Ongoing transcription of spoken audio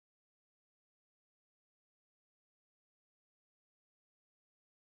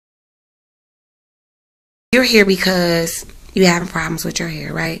You're here because you having problems with your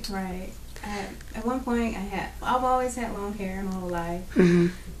hair, right? Right. At one point, I've always had long hair my whole life.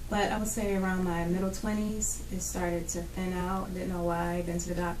 But I would say around my middle 20s, it started to thin out. Didn't know why. Been to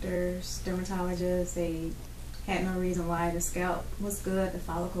the doctors, dermatologists. They had no reason why. The scalp was good. The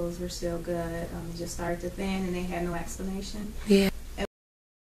follicles were still good. It just started to thin, and they had no explanation. Yeah.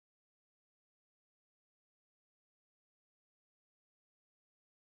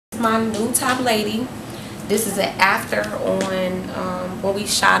 My new top lady. This is an after on when we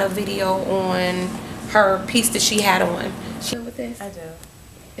shot a video on her piece that she had on. With this, I do.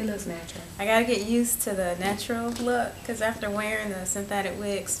 it looks natural. I gotta get used to the natural look, because after wearing the synthetic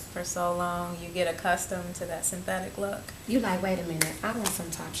wigs for so long, you get accustomed to that synthetic look. You like, wait a minute, I want some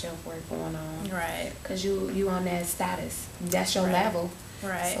top shelf work going on. Right. Because you on that status. That's your level.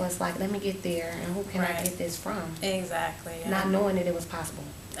 Right. So it's like, let me get there, and who can I get this from? Exactly. Yeah. Not knowing that it was possible.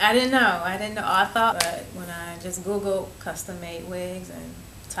 I didn't know. I thought, but when I just Googled custom made wigs and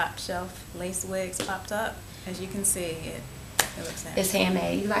top shelf lace wigs popped up, as you can see, it looks nice. It's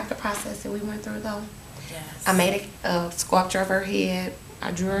handmade. You like the process that we went through though? Yes. I made a sculpture of her head.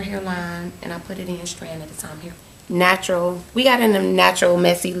 I drew her hairline and I put it in strand at the time here. Natural. We got in a natural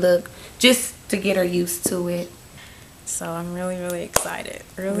messy look just to get her used to it. So I'm really excited.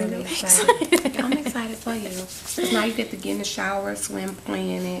 Really excited. I'm excited for you. 'Cause now you get to get in the shower, swim,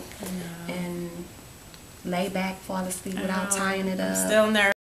 play in it, and lay back, fall asleep without tying it up. I'm still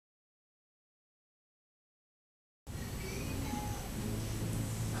nervous.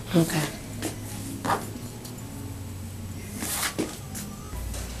 Okay.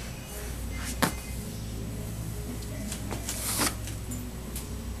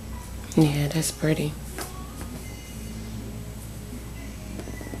 Yeah, that's pretty.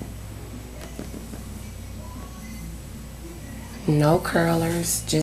 No curlers, just